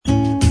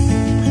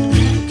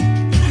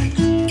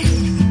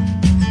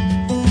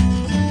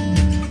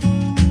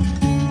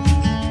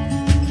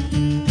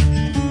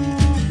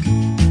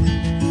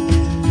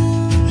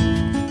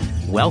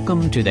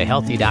Welcome to the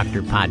Healthy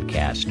Doctor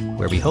Podcast,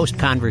 where we host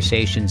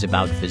conversations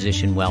about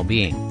physician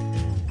well-being.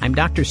 I'm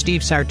Dr. Steve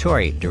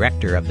Sartori,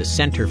 Director of the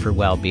Center for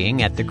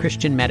Well-Being at the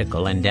Christian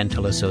Medical and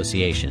Dental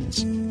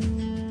Associations.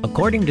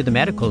 According to the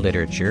medical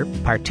literature,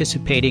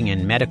 participating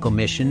in medical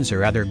missions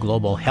or other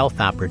global health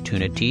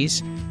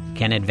opportunities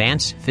can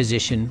advance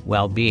physician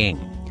well-being.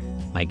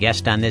 My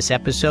guest on this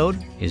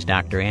episode is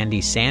Dr.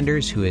 Andy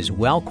Sanders, who is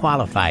well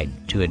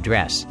qualified to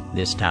address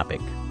this topic.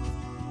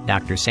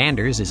 Dr.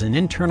 Sanders is an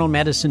internal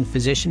medicine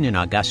physician in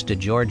Augusta,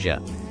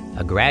 Georgia.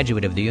 A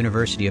graduate of the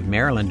University of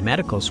Maryland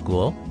Medical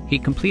School, he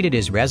completed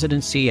his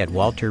residency at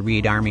Walter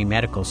Reed Army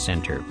Medical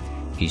Center.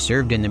 He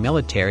served in the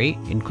military,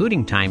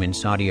 including time in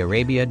Saudi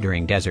Arabia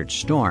during Desert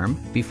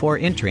Storm, before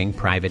entering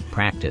private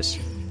practice.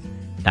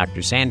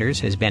 Dr.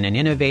 Sanders has been an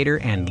innovator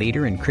and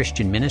leader in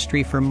Christian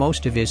ministry for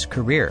most of his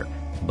career,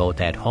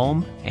 both at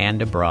home and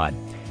abroad.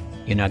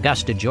 In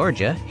Augusta,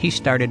 Georgia, he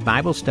started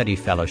Bible Study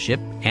Fellowship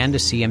and a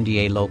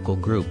CMDA local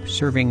group,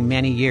 serving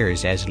many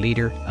years as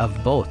leader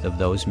of both of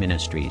those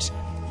ministries.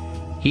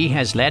 He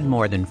has led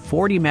more than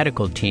 40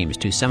 medical teams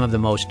to some of the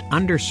most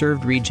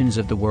underserved regions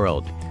of the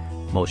world.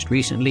 Most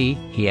recently,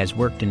 he has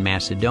worked in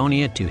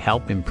Macedonia to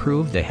help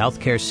improve the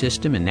healthcare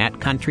system in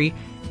that country,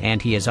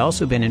 and he has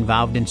also been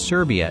involved in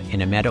Serbia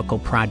in a medical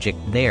project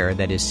there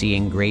that is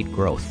seeing great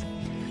growth.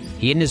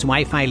 He and his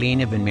wife Eileen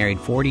have been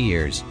married 40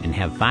 years and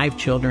have 5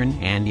 children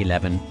and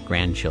 11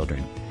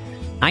 grandchildren.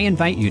 I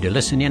invite you to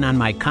listen in on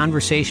my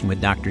conversation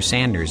with Dr.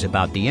 Sanders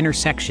about the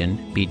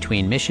intersection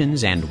between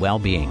missions and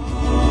well-being.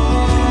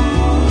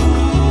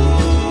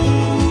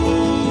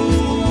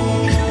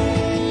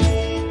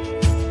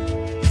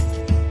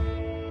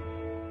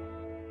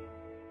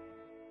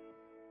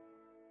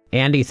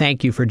 Andy,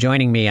 thank you for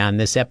joining me on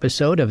this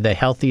episode of the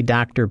Healthy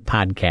Doctor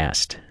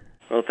Podcast.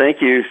 Well,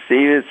 thank you,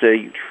 Steve. It's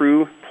a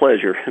true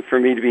pleasure for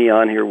me to be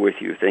on here with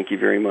you. Thank you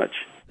very much.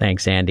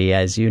 Thanks, Andy.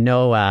 As you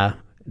know,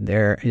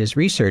 there is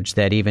research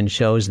that even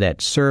shows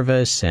that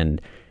service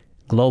and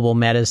global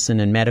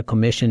medicine and medical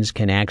missions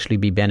can actually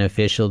be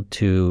beneficial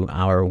to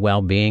our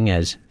well-being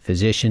as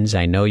physicians.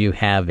 I know you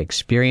have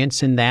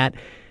experience in that,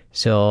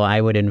 so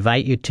I would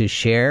invite you to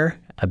share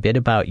a bit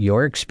about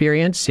your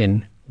experience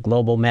in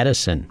global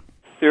medicine.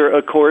 There,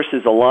 of course,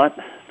 is a lot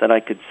that I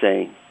could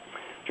say.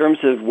 In terms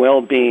of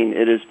well-being,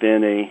 it has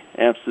been an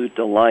absolute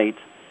delight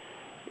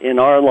in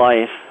our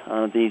life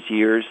these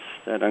years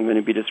that I'm going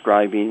to be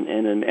describing,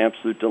 and an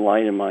absolute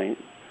delight in my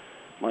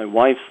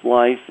wife's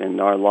life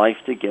and our life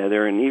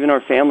together, and even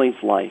our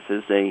family's life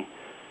as they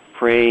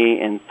pray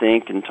and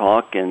think and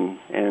talk,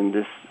 and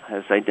this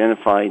has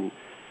identified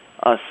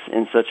us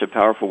in such a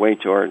powerful way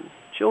to our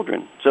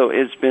children. So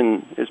it's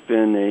been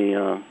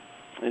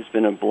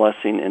a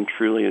blessing, and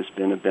truly has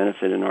been a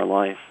benefit in our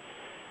life.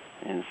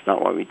 And it's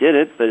not why we did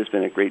it, but it's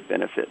been a great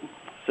benefit.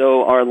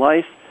 So our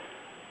life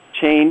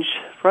changed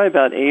probably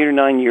about 8 or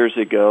 9 years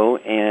ago,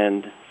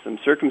 and some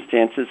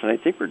circumstances that I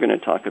think we're going to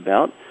talk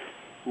about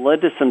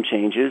led to some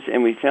changes,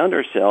 and we found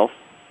ourselves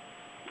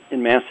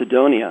in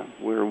Macedonia,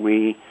 where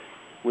we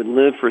would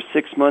live for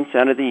 6 months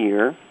out of the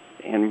year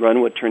and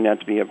run what turned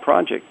out to be a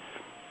project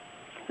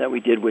that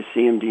we did with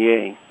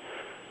CMDA.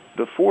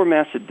 Before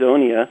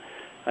Macedonia,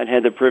 I'd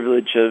had the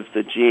privilege of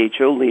the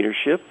GHO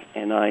leadership,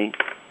 and I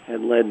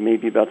had led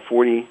maybe about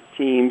 40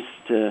 teams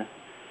to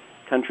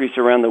countries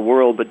around the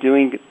world, but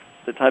doing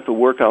the type of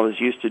work I was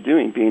used to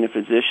doing, being a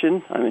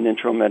physician. I'm an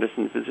internal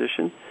medicine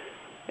physician,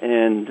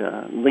 and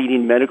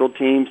leading medical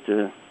teams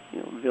to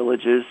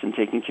villages and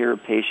taking care of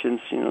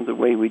patients, the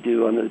way we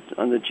do on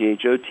the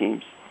GHO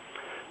teams.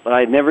 But I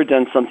had never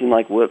done something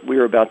like what we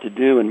were about to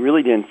do, and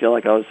really didn't feel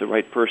like I was the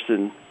right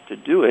person to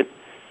do it.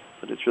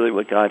 But it's really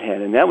what God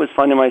had. And that was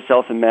finding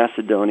myself in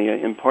Macedonia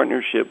in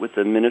partnership with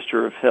the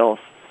Minister of Health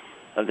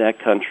of that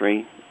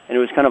country. And it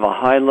was kind of a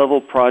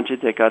high-level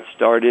project that got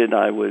started.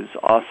 I was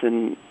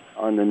often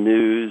on the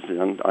news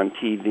and on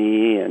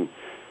TV and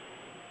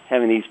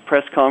having these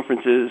press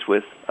conferences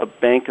with a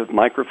bank of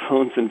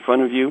microphones in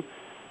front of you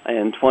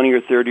and 20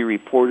 or 30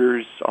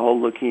 reporters all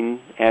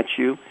looking at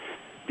you.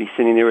 Be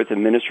sitting there with the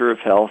Minister of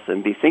Health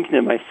and be thinking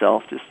to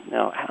myself, just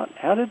now,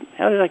 how did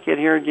I get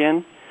here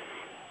again?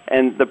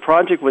 And the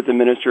project with the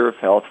Minister of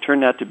Health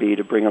turned out to be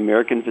to bring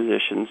American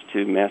physicians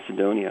to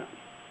Macedonia,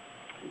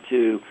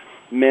 to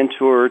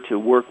mentor, to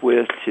work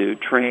with, to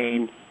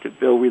train, to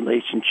build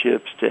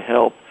relationships, to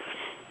help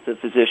the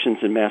physicians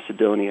in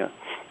Macedonia.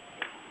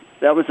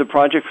 That was a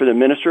project for the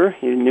minister.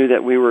 He knew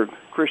that we were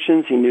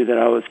Christians. He knew that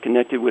I was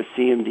connected with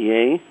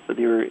CMDA, but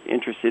they were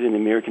interested in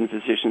American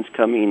physicians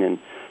coming and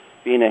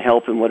being a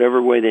help in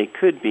whatever way they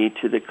could be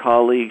to the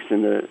colleagues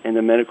and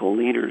the medical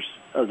leaders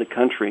of the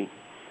country.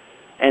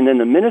 And then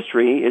the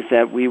ministry is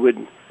that we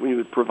would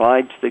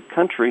provide to the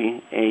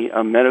country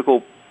a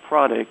medical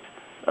product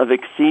of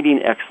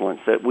exceeding excellence,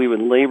 that we would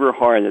labor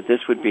hard, that this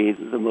would be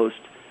the most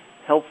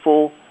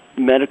helpful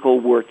medical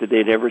work that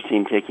they'd ever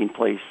seen taking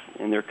place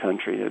in their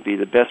country. It would be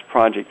the best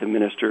project the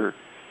Minister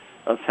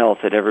of Health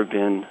had ever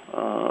been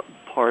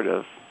part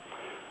of.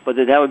 But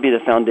that would be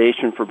the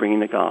foundation for bringing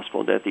the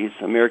gospel, that these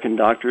American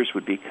doctors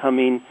would be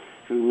coming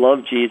who love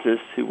Jesus,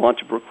 who want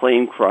to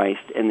proclaim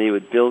Christ, and they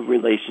would build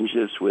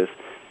relationships with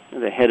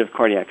the head of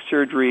cardiac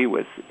surgery,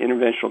 with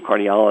interventional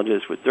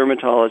cardiologists, with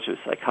dermatologists,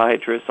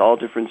 psychiatrists, all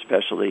different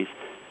specialties,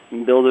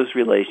 and build those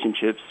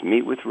relationships,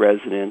 meet with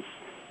residents,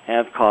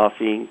 have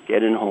coffee,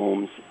 get in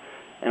homes,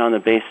 and on the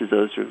basis of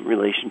those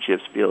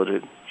relationships be able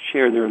to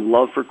share their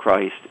love for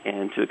Christ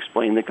and to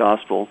explain the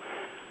gospel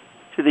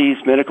to these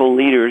medical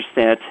leaders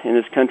that in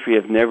this country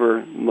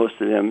most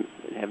of them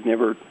have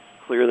never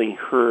clearly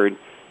heard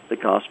the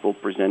gospel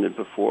presented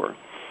before.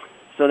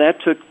 So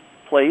that took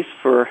place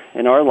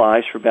in our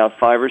lives for about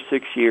 5 or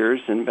 6 years,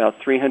 and about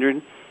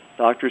 300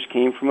 doctors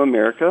came from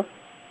America.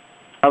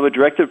 I would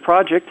direct a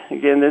project.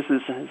 Again,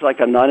 it's like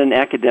I'm not an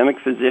academic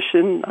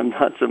physician. I'm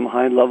not some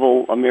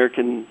high-level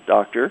American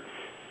doctor,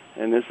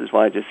 and this is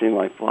why it just seemed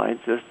like, well, it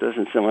just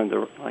doesn't sound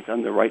like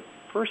I'm the right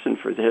person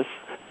for this.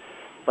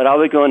 But I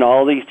would go into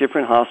all these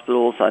different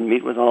hospitals. I'd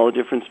meet with all the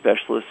different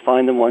specialists,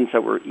 find the ones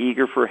that were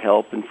eager for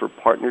help and for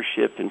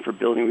partnership and for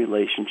building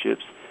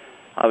relationships.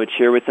 I would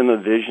share with them a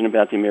vision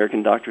about the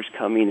American doctors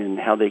coming and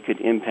how they could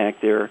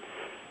impact their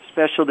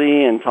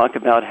specialty, and talk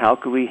about how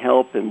could we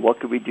help and what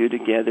could we do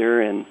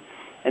together. And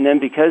then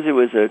because it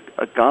was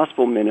a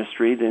gospel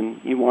ministry,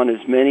 then you want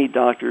as many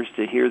doctors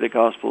to hear the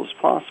gospel as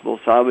possible.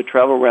 So I would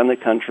travel around the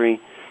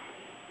country,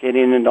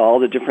 getting into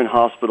all the different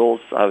hospitals.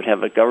 I would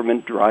have a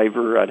government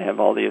driver. I'd have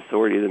all the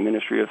authority of the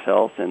Ministry of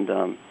Health, and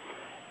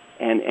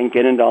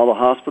get into all the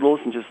hospitals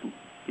and just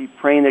be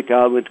praying that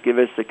God would give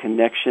us the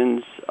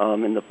connections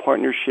and the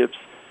partnerships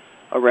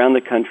around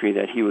the country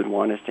that He would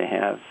want us to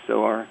have.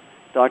 So our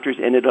doctors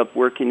ended up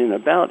working in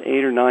about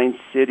 8 or 9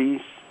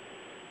 cities,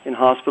 in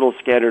hospitals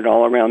scattered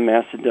all around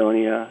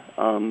Macedonia,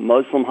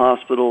 Muslim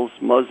hospitals,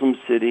 Muslim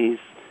cities,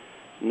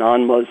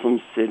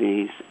 non-Muslim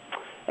cities,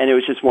 and it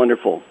was just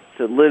wonderful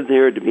to live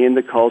there, to be in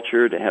the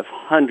culture, to have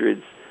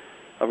hundreds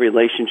of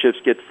relationships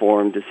get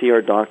formed, to see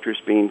our doctors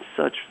being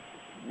such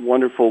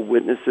wonderful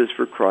witnesses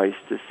for Christ,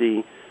 to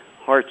see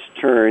hearts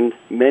turned,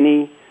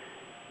 many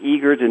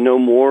eager to know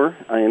more,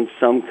 and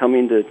some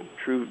coming to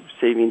true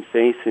saving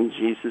faith in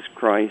Jesus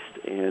Christ,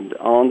 and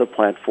on the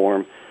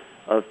platform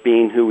of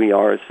being who we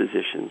are as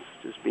physicians,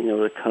 just being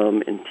able to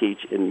come and teach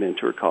and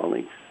mentor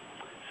colleagues.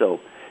 So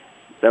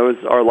that was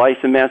our life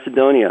in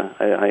Macedonia.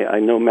 I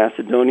know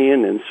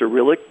Macedonian and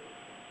Cyrillic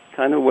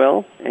kind of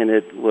well, and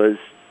it was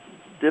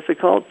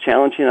difficult,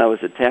 challenging. I was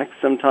attacked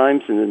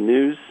sometimes in the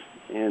news,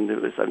 and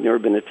I've never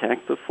been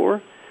attacked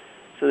before.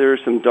 So there were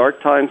some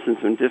dark times and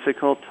some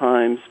difficult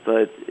times,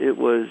 but it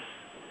was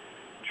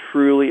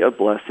truly a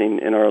blessing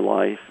in our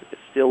life. It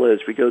still is.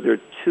 We go there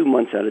 2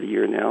 months out of the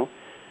year now.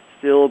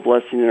 Still a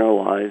blessing in our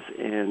lives,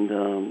 and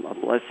a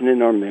blessing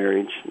in our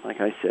marriage, like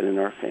I said, in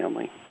our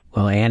family.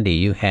 Well, Andy,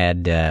 you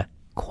had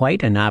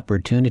quite an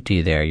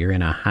opportunity there. You're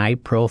in a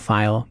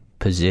high-profile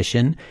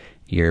position.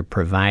 You're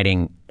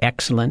providing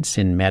excellence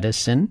in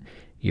medicine.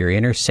 You're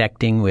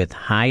intersecting with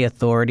high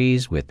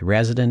authorities, with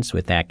residents,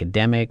 with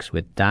academics,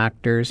 with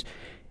doctors,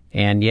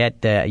 and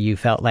yet you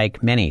felt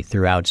like many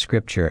throughout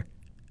Scripture.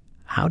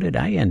 How did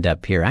I end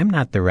up here? I'm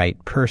not the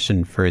right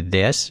person for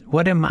this.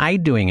 What am I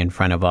doing in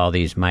front of all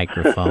these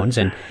microphones?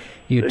 And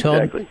you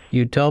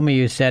told me,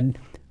 you said,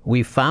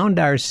 we found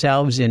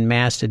ourselves in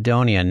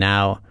Macedonia.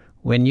 Now,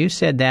 when you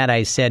said that,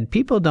 I said,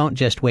 people don't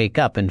just wake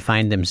up and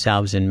find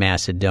themselves in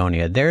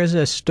Macedonia. There's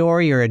a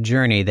story or a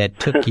journey that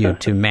took you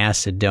to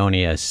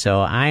Macedonia. So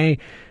I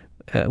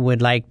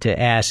would like to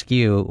ask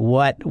you,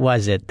 what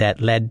was it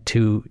that led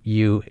to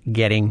you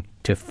getting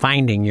to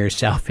finding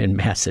yourself in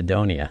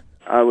Macedonia?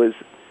 I was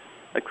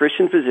a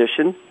Christian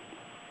physician,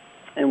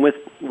 and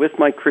with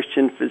my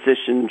Christian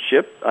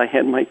physicianship, I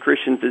had my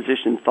Christian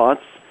physician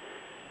thoughts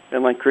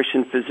and my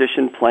Christian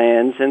physician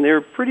plans, and they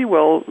were pretty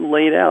well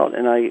laid out,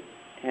 and I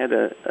had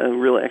a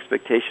real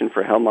expectation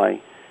for how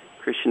my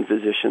Christian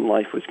physician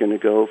life was going to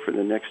go for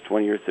the next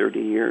 20 or 30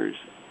 years.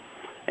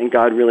 And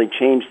God really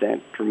changed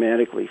that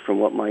dramatically from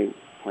what my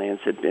plans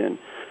had been.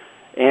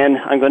 And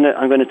I'm going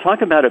to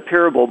talk about a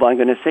parable, but I'm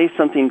going to say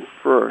something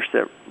first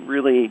that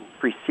really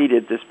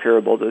preceded this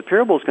parable. The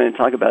parable is going to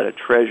talk about a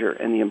treasure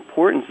and the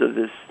importance of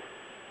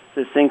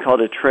this thing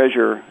called a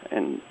treasure,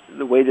 and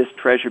the way this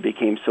treasure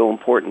became so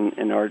important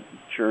in our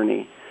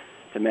journey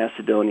to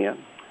Macedonia.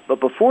 But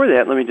before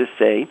that, let me just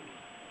say,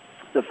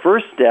 the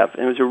first step,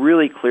 and it was a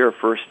really clear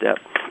first step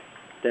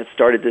that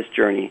started this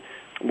journey,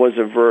 was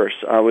a verse.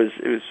 It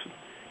was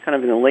kind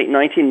of in the late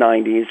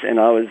 1990s, and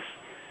I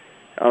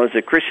was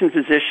a Christian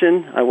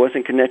physician. I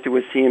wasn't connected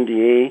with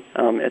CMDA.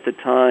 At the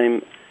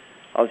time,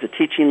 I was a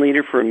teaching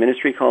leader for a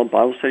ministry called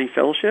Bible Study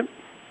Fellowship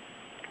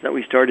that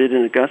we started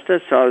in Augusta.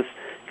 So I was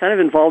kind of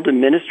involved in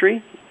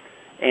ministry,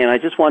 and I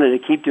just wanted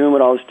to keep doing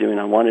what I was doing.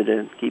 I wanted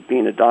to keep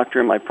being a doctor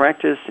in my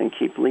practice and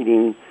keep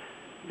being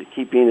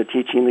a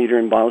teaching leader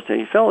in Bible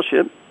Study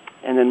Fellowship.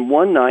 And then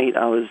one night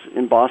I was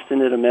in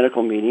Boston at a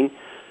medical meeting,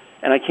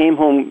 and I came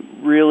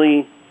home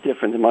really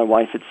different than my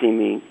wife had seen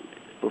me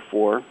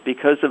before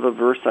because of a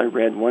verse I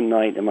read one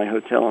night in my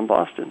hotel in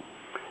Boston.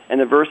 And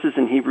the verse is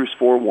in Hebrews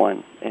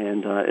 4:1.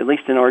 And at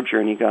least in our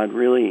journey, God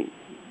really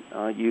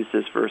used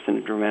this verse in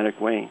a dramatic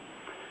way.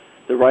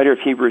 the writer of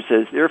Hebrews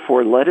says,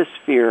 "Therefore let us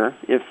fear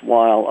if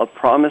while a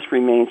promise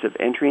remains of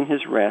entering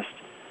his rest,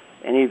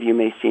 any of you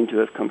may seem to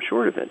have come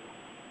short of it."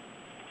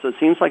 So it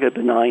seems like a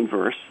benign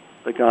verse,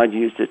 but God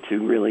used it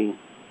to really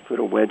put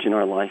a wedge in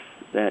our life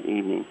that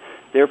evening.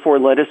 "Therefore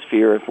let us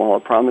fear if while a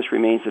promise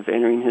remains of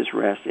entering his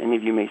rest, any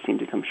of you may seem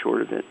to come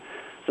short of it."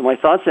 So my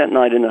thoughts that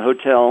night in a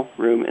hotel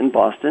room in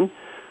Boston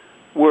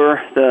were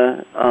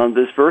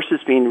this verse is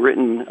being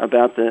written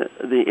about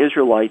the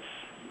Israelites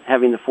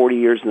having the 40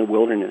 years in the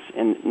wilderness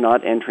and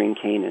not entering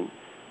Canaan,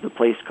 the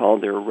place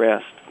called their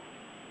rest.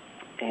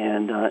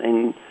 And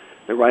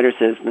the writer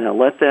says, now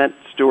let that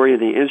story of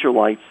the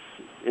Israelites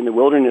in the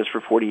wilderness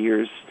for 40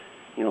 years,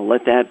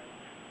 let that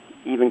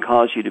even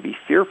cause you to be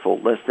fearful,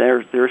 lest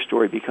their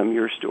story become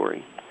your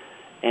story.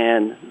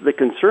 And the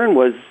concern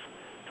was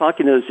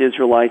talking to those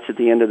Israelites at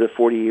the end of the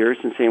 40 years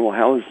and saying, well,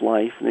 how is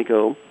life? And they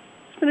go,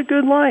 it's been a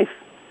good life.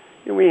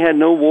 We had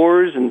no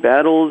wars and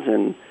battles,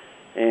 and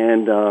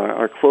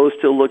our clothes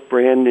still look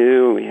brand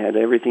new, and we had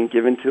everything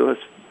given to us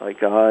by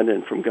God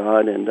and from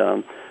God,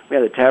 and we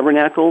had a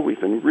tabernacle. We've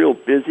been real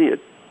busy at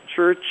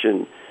church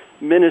and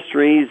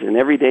ministries, and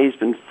every day's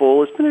been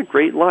full. It's been a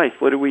great life.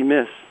 What did we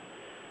miss?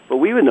 But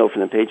we would know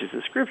from the pages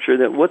of Scripture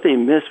that what they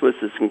missed was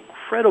this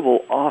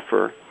incredible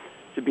offer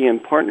to be in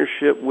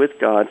partnership with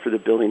God for the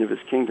building of His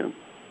kingdom.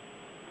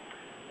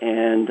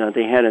 And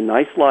they had a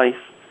nice life,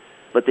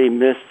 but they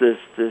missed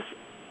this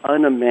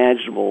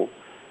unimaginable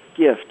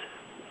gift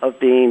of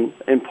being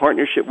in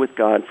partnership with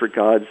God for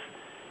God's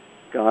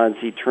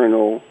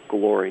eternal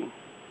glory.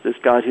 This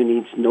God who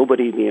needs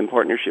nobody to be in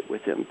partnership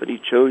with Him, but He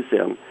chose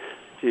them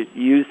to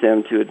use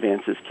them to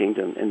advance His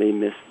kingdom, and they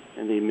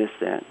missed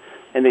that.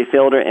 And they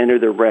failed to enter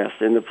the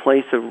rest. And the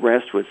place of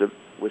rest was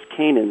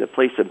Canaan, the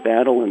place of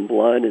battle and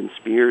blood and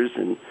spears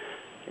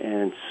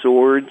and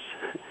swords.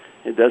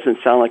 It doesn't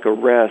sound like a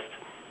rest,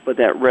 but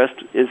that rest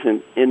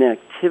isn't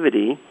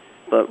inactivity,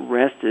 but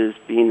rest is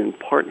being in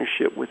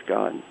partnership with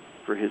God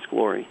for His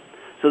glory.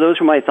 So those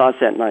were my thoughts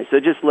that night. So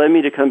it just led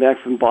me to come back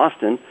from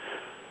Boston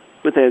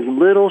with a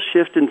little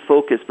shift in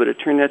focus, but it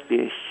turned out to be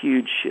a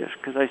huge shift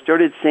because I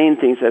started saying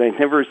things that I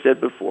never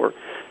said before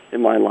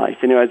in my life.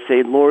 I'd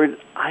say, Lord,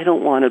 I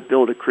don't want to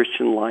build a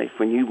Christian life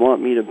when you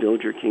want me to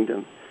build your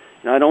kingdom.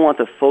 I don't want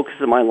the focus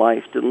of my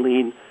life to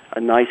lead a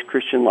nice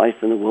Christian life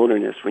in the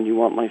wilderness when you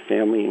want my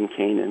family in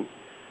Canaan,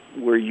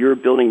 where you're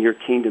building your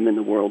kingdom in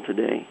the world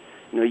today.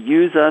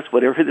 Use us,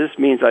 whatever this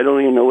means. I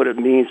don't even know what it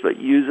means, but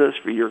use us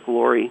for your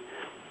glory.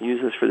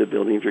 Use us for the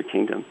building of your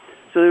kingdom.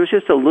 So there was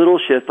just a little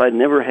shift. I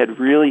never had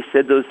really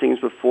said those things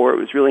before. It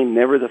was really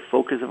never the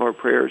focus of our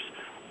prayers.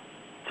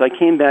 So I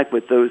came back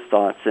with those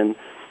thoughts, and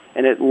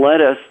it led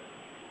us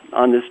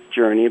on this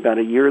journey. About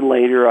a year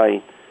later,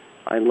 I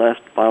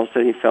left Bible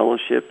Study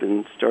Fellowship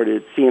and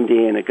started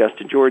CMDA in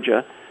Augusta,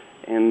 Georgia,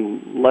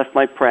 and left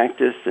my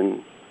practice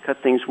and cut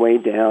things way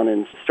down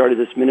and started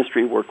this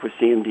ministry work with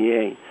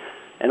CMDA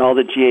and all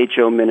the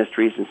GHO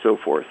ministries and so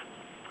forth.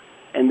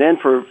 And then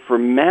for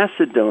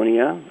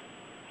Macedonia,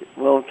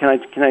 well, can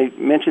I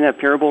mention that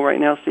parable right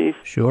now, Steve?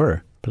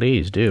 Sure,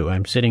 please do.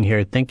 I'm sitting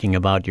here thinking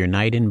about your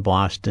night in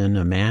Boston,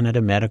 a man at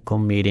a medical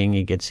meeting.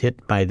 He gets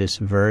hit by this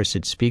verse.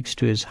 It speaks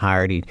to his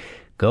heart. He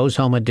goes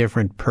home a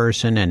different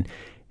person, and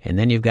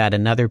then you've got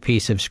another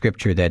piece of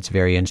Scripture that's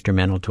very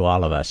instrumental to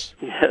all of us.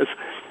 Yes.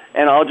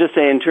 And I'll just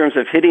say in terms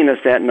of hitting us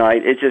that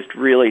night, it just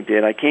really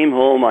did. I came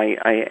home, I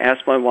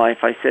asked my wife,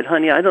 I said,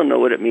 honey, I don't know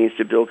what it means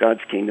to build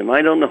God's kingdom.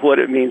 I don't know what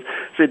it means.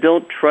 I said,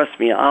 don't trust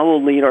me. I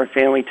will lead our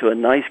family to a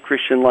nice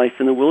Christian life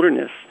in the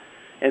wilderness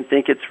and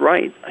think it's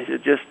right. I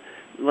said, just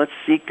let's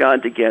seek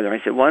God together.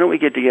 I said, why don't we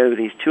get together with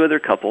these two other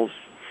couples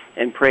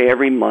and pray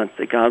every month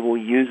that God will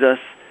use us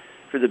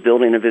for the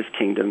building of His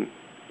kingdom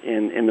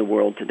in the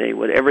world today,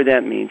 whatever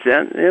that means.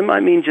 It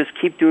might mean just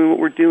keep doing what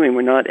we're doing.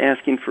 We're not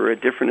asking for a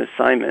different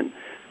assignment.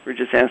 We're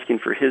just asking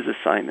for His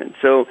assignment.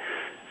 So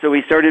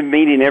we started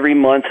meeting every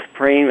month,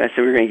 praying. I said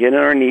we were going to get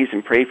on our knees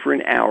and pray for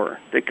an hour,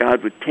 that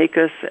God would take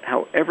us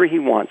however He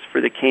wants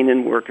for the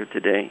Canaan work of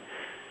today.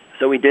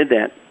 So we did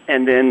that.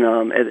 And then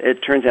it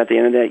turns out at the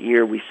end of that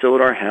year, we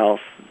sold our house,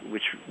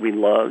 which we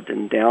loved,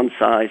 and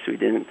downsized. We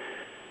didn't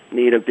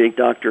need a big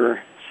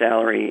doctor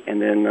salary,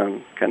 and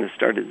then kind of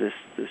started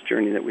this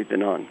journey that we've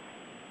been on.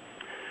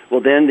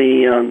 Well, then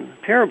the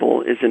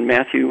parable is in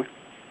Matthew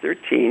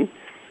 13.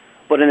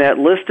 But in that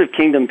list of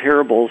kingdom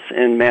parables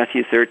in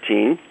Matthew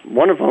 13,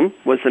 one of them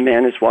was the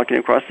man who's walking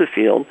across the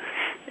field,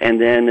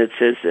 and then it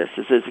says this.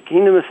 It says, the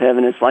kingdom of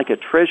heaven is like a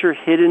treasure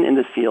hidden in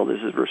the field.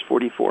 This is verse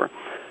 44,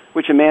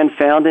 which a man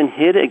found and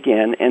hid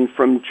again, and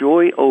from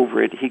joy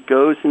over it he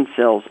goes and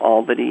sells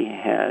all that he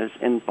has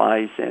and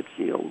buys that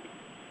field.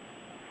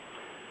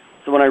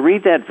 So when I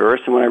read that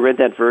verse, and when I read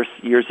that verse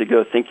years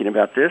ago thinking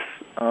about this,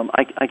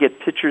 I get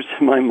pictures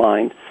in my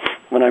mind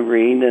when I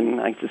read, and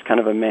I just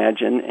kind of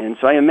imagine. And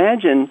so I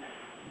imagine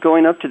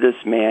going up to this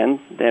man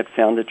that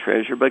found the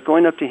treasure, but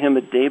going up to him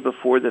a day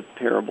before the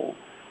parable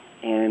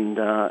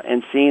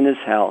and seeing his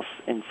house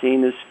and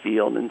seeing his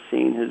field and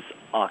seeing his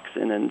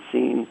oxen and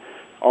seeing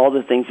all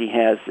the things he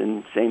has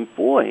and saying,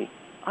 boy,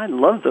 I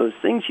love those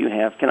things you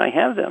have. Can I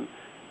have them?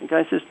 The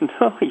guy says,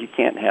 no, you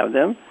can't have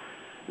them.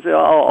 He said,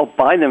 I'll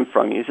buy them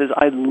from you. He says,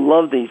 I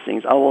love these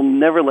things. I will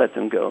never let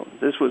them go.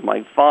 This was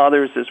my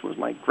father's. This was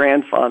my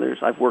grandfather's.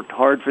 I've worked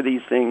hard for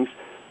these things.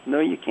 No,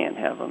 you can't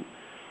have them.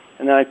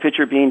 And then I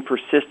picture being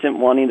persistent,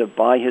 wanting to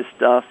buy his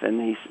stuff,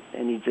 and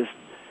he just,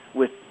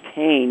 with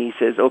pain, he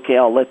says, okay,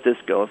 I'll let this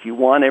go. If you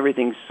want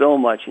everything so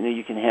much,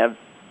 you can have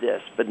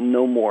this, but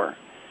no more.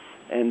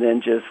 And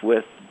then just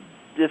with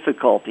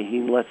difficulty,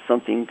 he lets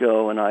something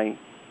go, and I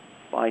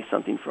buy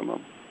something from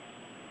him.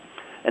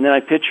 And then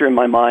I picture in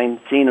my mind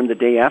seeing him the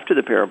day after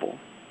the parable,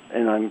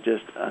 and I'm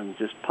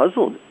just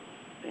puzzled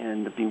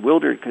and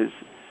bewildered because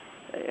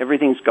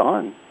everything's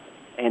gone,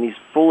 and he's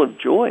full of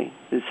joy.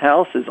 His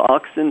house, his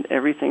oxen,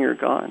 everything are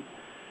gone.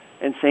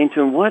 And saying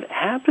to him, what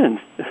happened?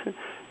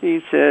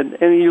 He said,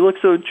 and you look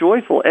so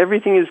joyful,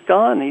 everything is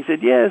gone. He said,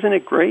 yeah, isn't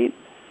it great?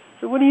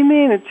 So what do you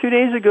mean? 2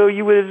 days ago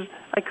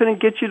I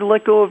couldn't get you to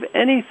let go of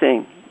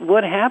anything.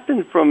 What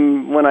happened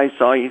from when I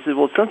saw you? He said,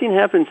 well, something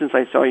happened since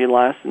I saw you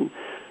last, and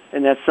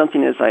that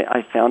something is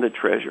I found a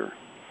treasure.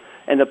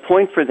 And the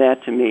point for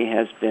that to me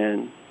has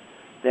been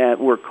that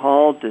we're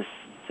called to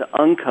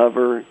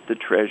uncover the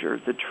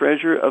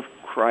treasure of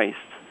Christ,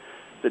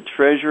 the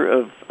treasure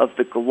of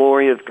the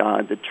glory of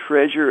God, the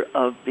treasure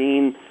of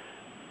being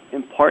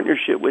in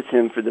partnership with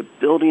Him for the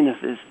building of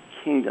His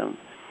kingdom.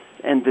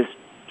 And this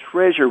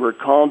treasure, we're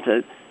called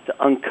to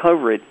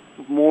uncover it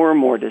more and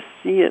more, to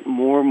see it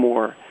more and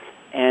more,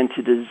 and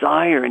to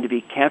desire and to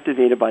be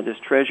captivated by this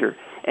treasure.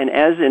 And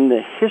as in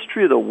the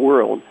history of the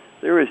world,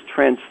 there is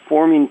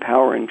transforming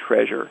power in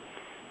treasure.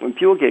 When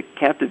people get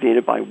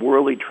captivated by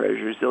worldly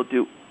treasures, they'll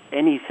do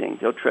anything.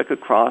 They'll trek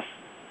across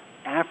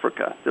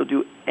Africa. They'll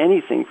do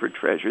anything for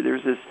treasure.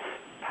 There's this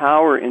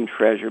power in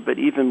treasure, but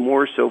even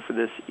more so for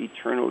this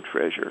eternal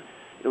treasure.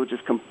 It will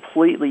just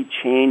completely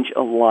change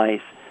a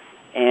life,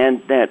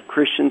 and that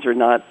Christians are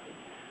not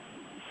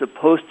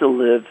supposed to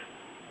live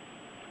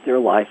their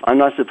life. I'm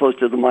not supposed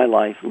to live my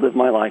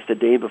life the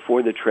day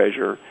before the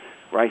treasure,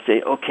 where I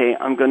say, okay,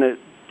 I'm going to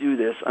do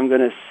this. I'm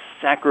going to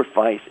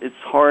sacrifice. It's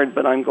hard,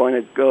 but I'm going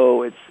to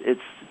go. It's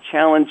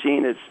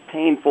challenging. It's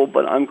painful,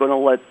 but I'm going to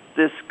let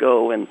this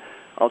go, and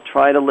I'll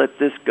try to let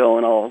this go,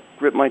 and I'll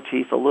grit my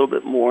teeth a little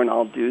bit more, and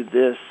I'll do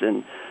this.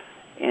 And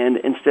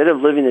instead of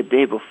living the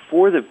day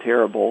before the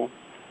parable,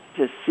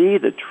 to see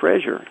the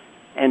treasure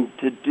and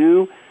to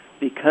do,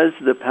 because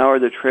of the power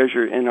of the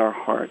treasure in our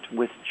heart,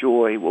 with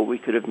joy, what we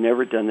could have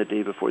never done the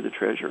day before the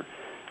treasure.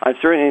 I've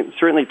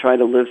certainly tried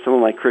to live some of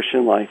my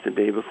Christian life the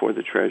day before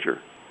the treasure,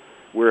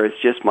 where it's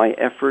just my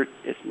effort,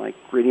 it's my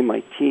gritting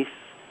my teeth.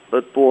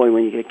 But boy,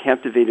 when you get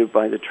captivated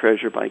by the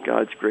treasure, by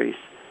God's grace,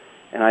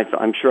 and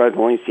I'm sure I've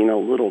only seen a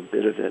little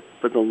bit of it,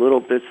 but the little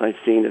bits I've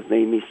seen have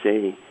made me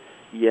say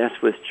yes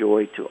with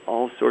joy to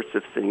all sorts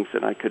of things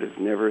that I could have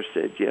never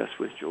said yes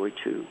with joy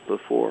to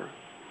before.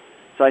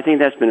 So I think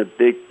that's been a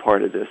big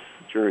part of this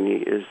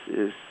journey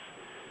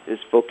is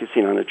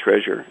focusing on the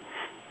treasure.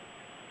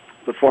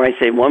 Before I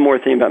say one more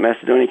thing about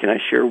Macedonia, can I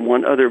share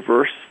one other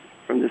verse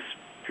from this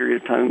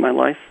period of time in my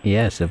life?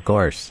 Yes, of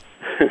course.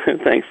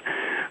 Thanks.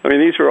 I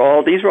mean, these were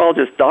all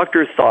just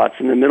doctor thoughts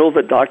in the middle of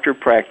a doctor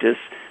practice,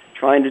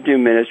 trying to do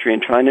ministry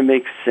and trying to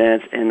make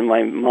sense, and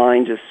my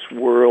mind just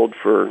swirled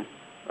for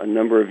a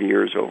number of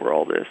years over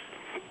all this.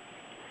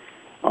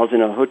 I was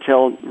in a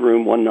hotel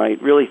room one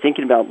night, really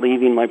thinking about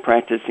leaving my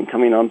practice and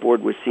coming on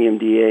board with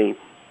CMDA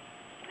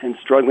and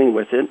struggling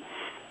with it,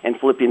 and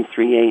Philippians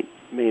 3:8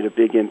 made a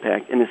big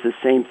impact, and it's the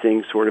same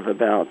thing sort of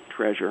about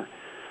treasure.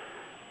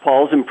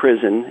 Paul's in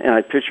prison, and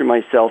I picture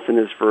myself in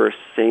this verse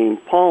saying,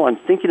 Paul, I'm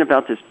thinking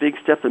about this big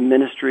step of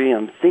ministry.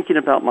 I'm thinking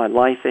about my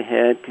life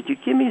ahead. Could you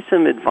give me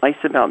some advice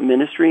about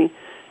ministry?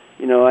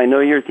 You know, I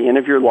know you're at the end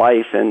of your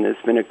life, and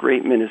it's been a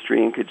great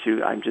ministry, and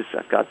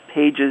I've got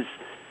pages,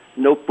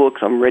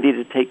 notebooks, I'm ready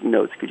to take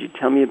notes. Could you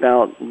tell me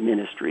about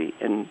ministry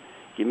and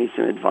give me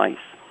some advice?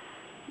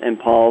 And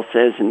Paul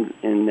says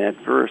in that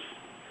verse,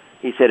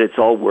 he said, it's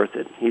all worth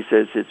it. He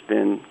says, it's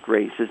been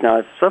great. He says, now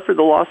I've suffered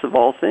the loss of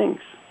all things.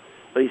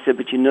 But he said,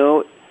 but you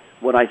know,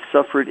 what I've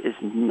suffered is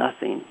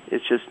nothing.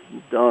 It's just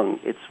dung.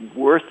 It's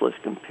worthless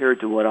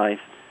compared to what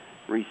I've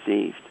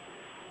received.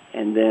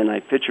 And then I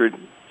pictured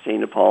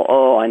saying to Paul,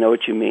 oh, I know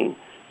what you mean.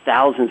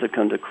 Thousands have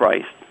come to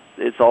Christ.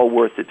 It's all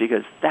worth it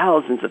because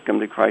thousands have come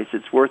to Christ.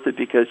 It's worth it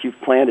because you've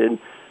planted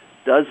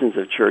dozens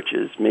of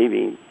churches,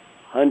 maybe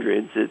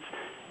hundreds.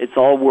 It's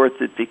all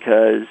worth it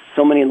because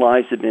so many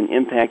lives have been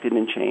impacted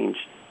and changed.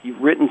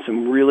 You've written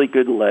some really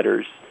good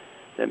letters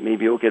that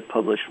maybe will get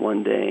published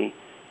one day.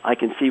 I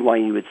can see why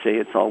you would say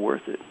it's all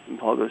worth it. And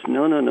Paul goes,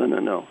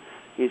 no.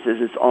 He says,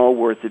 it's all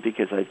worth it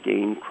because I've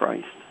gained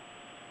Christ.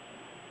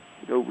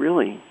 You go,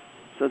 really?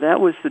 So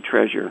that was the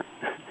treasure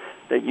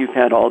that you've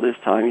had all this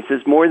time. He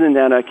says, more than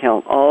that, I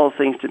count all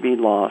things to be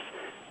lost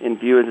in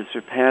view of the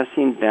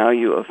surpassing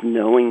value of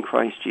knowing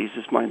Christ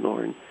Jesus my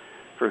Lord,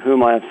 for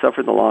whom I have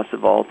suffered the loss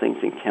of all things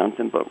and count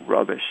them but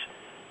rubbish,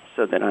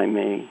 so that I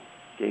may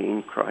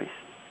gain Christ.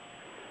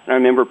 And I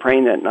remember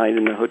praying that night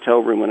in the hotel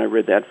room when I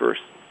read that verse,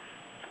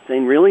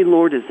 saying, really,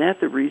 Lord, is that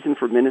the reason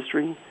for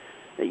ministry?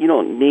 that you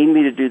don't need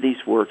me to do these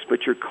works, but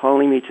you're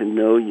calling me to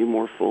know you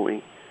more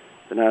fully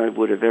than I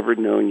would have ever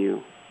known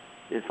you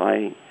if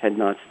I had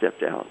not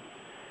stepped out.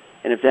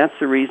 And if that's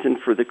the reason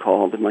for the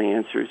call, then my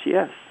answer is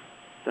yes,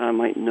 that I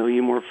might know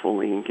you more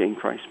fully and gain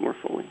Christ more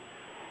fully.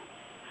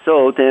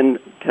 So then,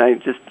 can I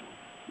just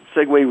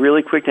segue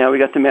really quick now? We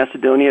got to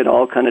Macedonia. It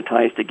all kind of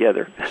ties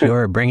together.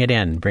 Sure, bring it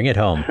in. Bring it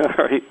home.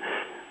 All right.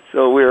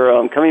 So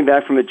we're coming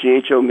back from a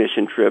GHO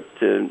mission trip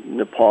to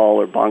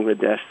Nepal or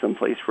Bangladesh,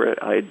 someplace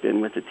where I had been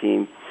with the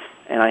team.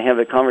 And I have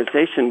a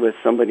conversation with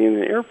somebody in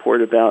the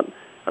airport about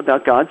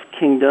God's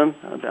kingdom,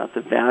 about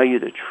the value,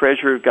 the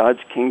treasure of God's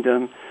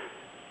kingdom,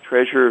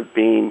 treasure of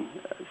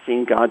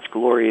seeing God's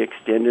glory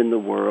extend in the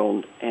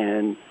world,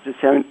 and just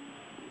having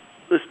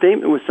a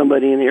statement with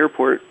somebody in the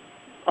airport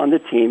on the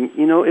team.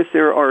 If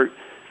there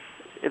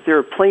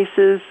are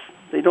places,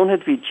 they don't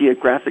have to be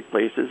geographic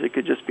places. It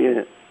could just be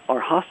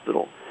our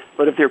hospital.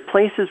 But if there are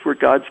places where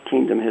God's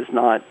kingdom has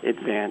not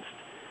advanced,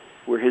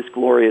 where His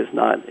glory has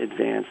not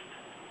advanced,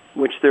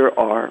 which there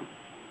are,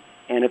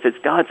 and if it's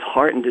God's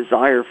heart and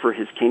desire for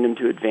His kingdom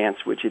to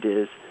advance, which it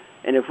is,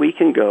 and if we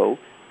can go,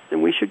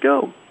 then we should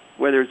go.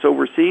 Whether it's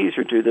overseas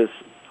or to this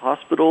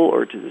hospital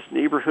or to this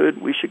neighborhood,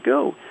 we should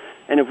go.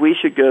 And if we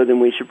should go, then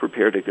we should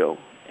prepare to go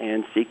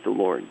and seek the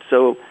Lord.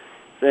 So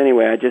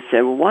anyway, I just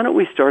said, well, why don't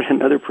we start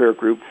another prayer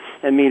group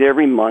and meet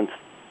every month,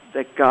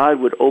 that God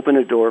would open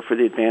a door for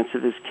the advance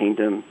of His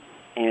kingdom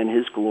and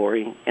His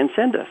glory and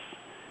send us.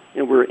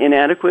 We're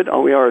inadequate.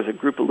 All we are is a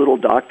group of little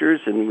doctors,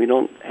 and we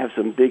don't have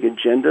some big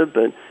agenda,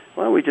 but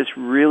why don't we just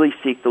really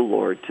seek the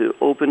Lord to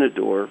open a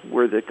door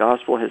where the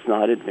gospel has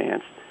not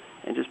advanced,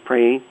 and just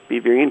pray, be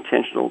very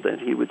intentional that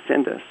He would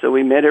send us. So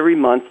we met every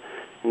month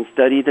and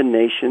studied the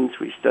nations.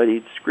 We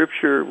studied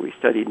Scripture. We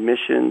studied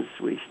missions.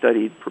 We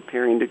studied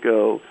preparing to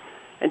go,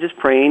 and just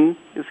praying,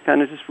 just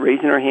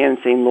raising our hand and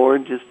saying,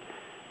 Lord, just,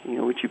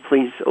 would you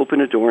please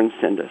open a door and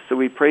send us? So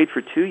we prayed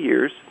for 2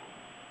 years.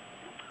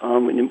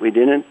 We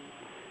didn't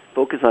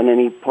focus on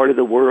any part of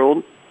the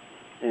world,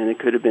 and it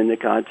could have been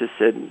that God just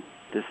said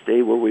to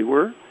stay where we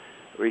were,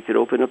 or He could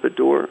open up a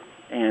door.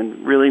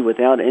 And really,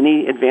 without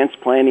any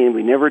advanced planning,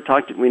 we never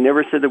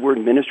said the word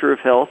minister of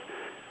health.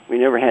 We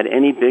never had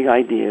any big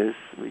ideas.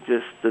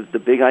 The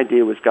big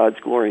idea was God's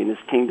glory and His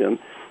kingdom,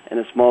 and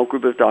a small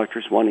group of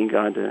doctors wanting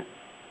God to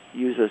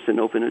use us and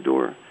open a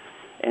door.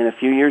 And a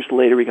few years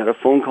later, we got a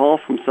phone call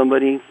from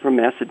somebody from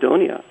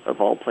Macedonia,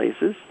 of all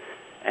places,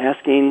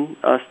 asking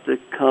us to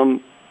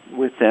come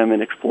with them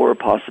and explore a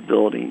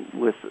possibility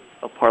with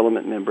a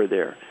parliament member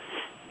there.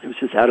 It was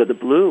just out of the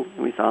blue,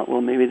 and we thought,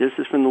 well, maybe this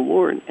is from the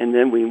Lord. And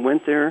then we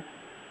went there.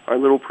 Our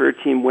little prayer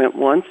team went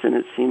once, and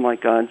it seemed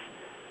like God's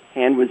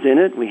hand was in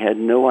it. We had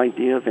no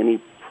idea of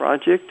any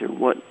project or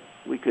what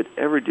we could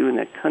ever do in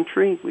that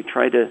country. We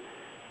tried to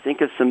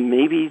think of some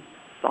maybe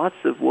thoughts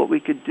of what we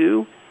could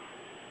do,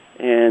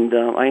 and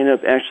I ended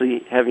up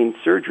actually having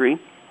surgery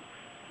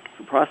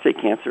for prostate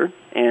cancer,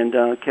 and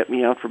kept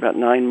me out for about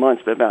 9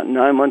 months. But about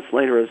 9 months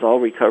later, I was all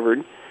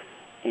recovered,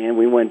 and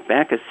we went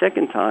back a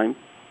second time.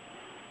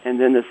 And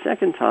then the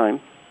second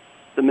time,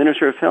 the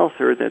Minister of Health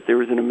heard that there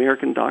was an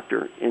American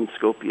doctor in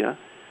Skopje,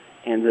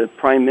 and the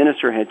Prime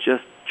Minister had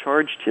just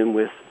charged him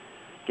with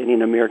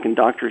getting American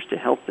doctors to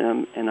help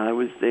them, and I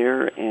was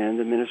there, and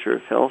the Minister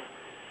of Health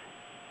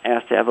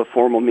asked to have a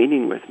formal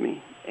meeting with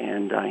me.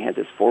 And I had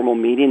this formal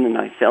meeting,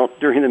 and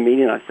during the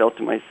meeting, I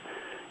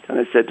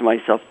said to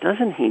myself,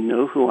 doesn't he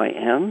know who I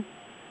am?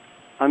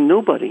 I'm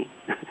nobody.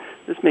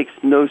 This makes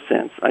no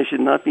sense. I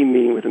should not be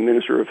meeting with a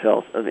Minister of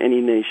Health of any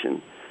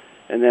nation.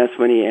 And that's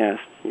when he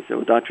said,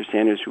 well, Dr.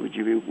 Sanders, would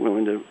you be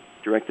willing to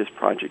direct this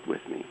project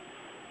with me?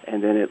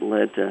 And then it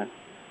led to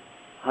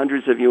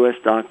hundreds of U.S.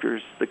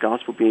 doctors, the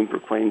gospel being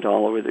proclaimed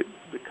all over the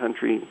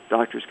country,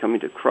 doctors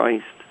coming to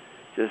Christ,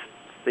 just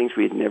things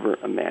we had never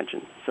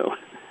imagined.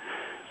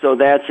 So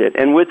that's it.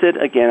 And with it,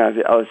 again,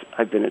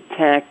 I've been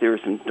attacked. There were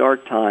some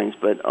dark times,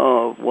 but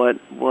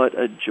what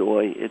a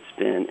joy it's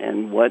been.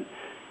 And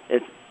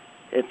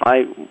if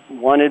I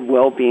wanted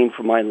well-being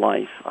for my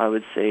life, I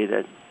would say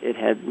that it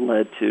had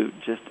led to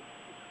just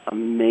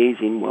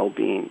amazing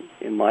well-being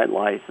in my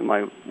life, and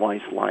my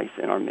wife's life,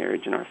 and our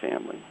marriage and our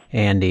family.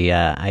 Andy,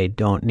 I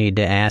don't need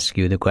to ask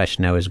you the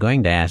question I was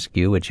going to ask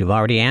you, which you've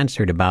already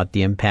answered about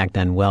the impact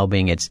on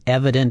well-being. It's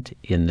evident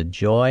in the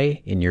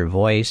joy in your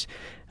voice,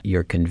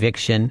 your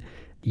conviction.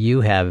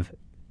 You have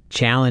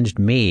challenged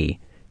me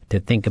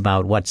to think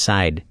about what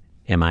side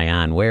am I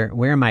on?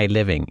 Where am I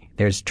living?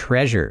 There's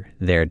treasure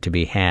there to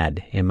be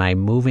had. Am I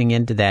moving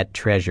into that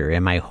treasure?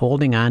 Am I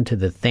holding on to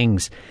the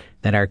things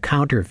that are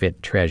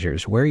counterfeit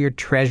treasures? Where your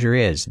treasure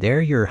is,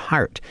 there your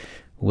heart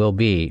will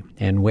be.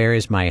 And where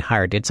is my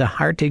heart? It's a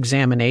heart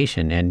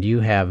examination, and you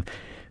have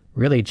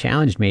really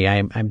challenged me.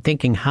 I'm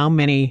thinking, how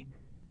many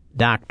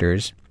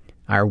doctors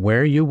are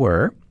where you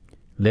were,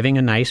 living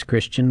a nice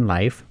Christian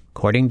life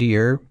according to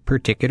your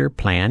particular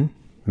plan,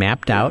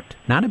 mapped out,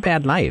 not a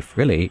bad life,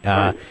 really,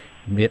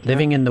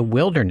 living in the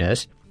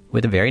wilderness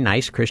with a very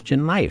nice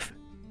Christian life.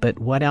 But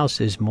what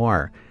else is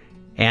more?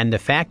 And the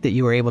fact that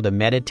you were able to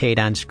meditate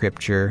on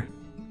Scripture,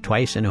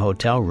 twice in a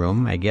hotel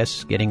room. I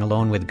guess getting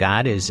alone with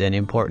God is an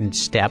important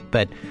step,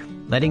 but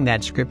letting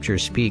that Scripture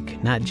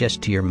speak not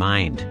just to your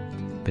mind,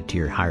 but to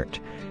your heart,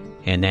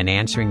 and then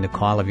answering the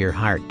call of your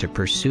heart to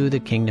pursue the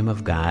kingdom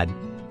of God,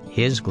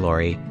 His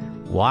glory,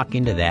 walk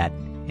into that,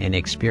 and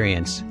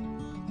experience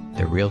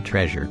the real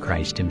treasure,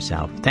 Christ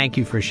Himself. Thank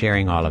you for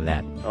sharing all of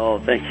that. Oh,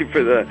 thank you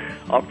for the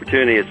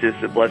opportunity. It's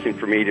just a blessing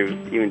for me to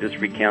even just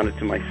recount it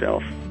to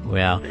myself.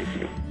 Well, thank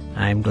you.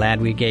 I'm glad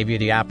we gave you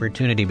the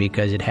opportunity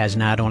because it has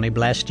not only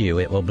blessed you,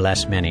 it will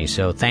bless many.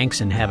 So thanks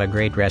and have a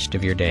great rest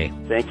of your day.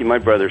 Thank you, my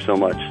brother, so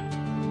much.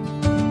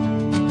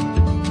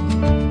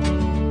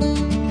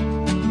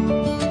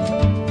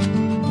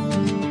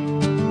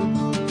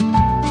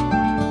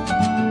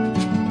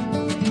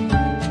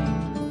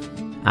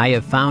 I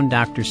have found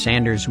Dr.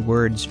 Sanders'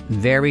 words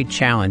very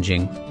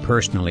challenging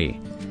personally.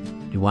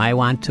 Do I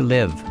want to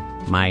live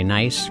my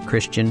nice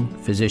Christian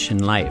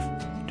physician life?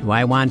 Do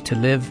I want to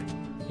live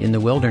in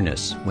the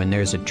wilderness when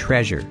there's a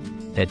treasure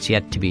that's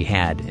yet to be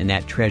had, and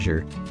that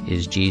treasure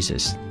is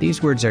Jesus?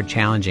 These words are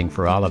challenging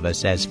for all of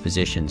us as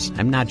physicians.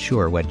 I'm not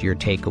sure what your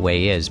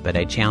takeaway is, but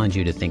I challenge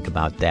you to think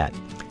about that.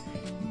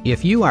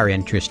 If you are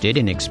interested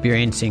in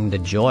experiencing the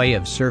joy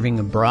of serving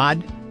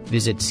abroad,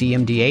 visit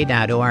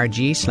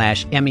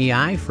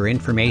cmda.org/MEI for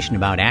information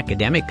about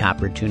academic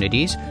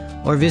opportunities,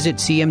 or visit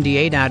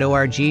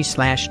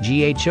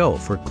cmda.org/GHO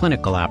for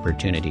clinical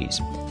opportunities.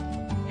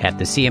 At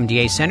the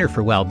CMDA Center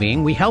for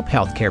Wellbeing, we help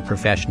healthcare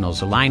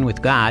professionals align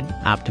with God,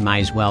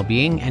 optimize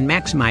well-being, and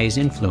maximize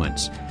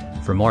influence.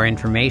 For more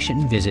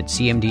information, visit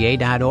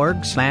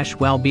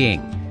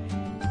cmda.org/wellbeing.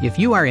 If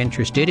you are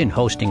interested in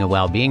hosting a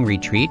well-being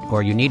retreat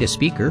or you need a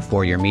speaker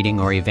for your meeting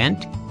or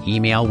event,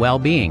 email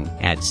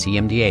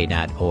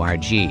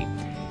wellbeing@cmda.org.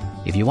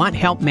 If you want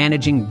help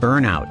managing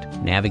burnout,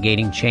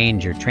 navigating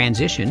change or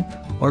transition,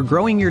 or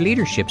growing your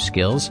leadership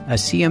skills, a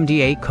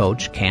CMDA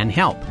coach can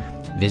help.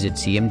 Visit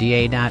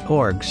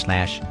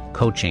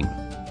cmda.org/coaching.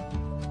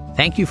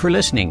 Thank you for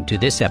listening to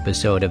this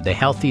episode of The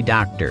Healthy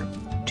Doctor.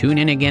 Tune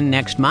in again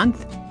next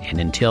month, and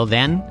until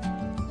then,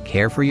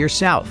 care for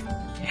yourself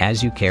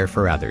as you care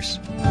for others.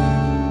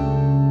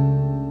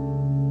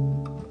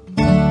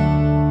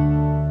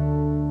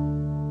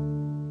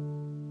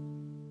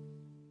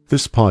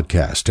 This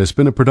podcast has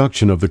been a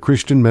production of the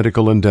Christian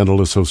Medical and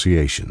Dental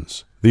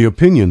Associations. The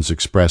opinions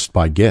expressed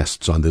by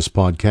guests on this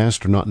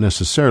podcast are not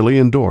necessarily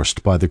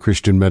endorsed by the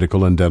Christian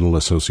Medical and Dental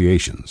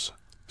Associations.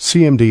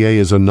 CMDA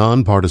is a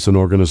nonpartisan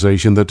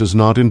organization that does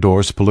not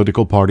endorse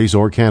political parties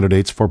or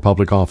candidates for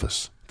public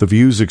office. The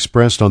views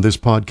expressed on this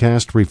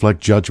podcast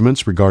reflect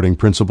judgments regarding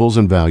principles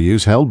and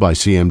values held by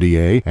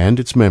CMDA and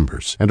its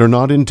members and are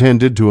not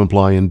intended to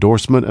imply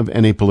endorsement of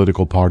any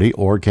political party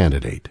or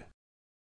candidate.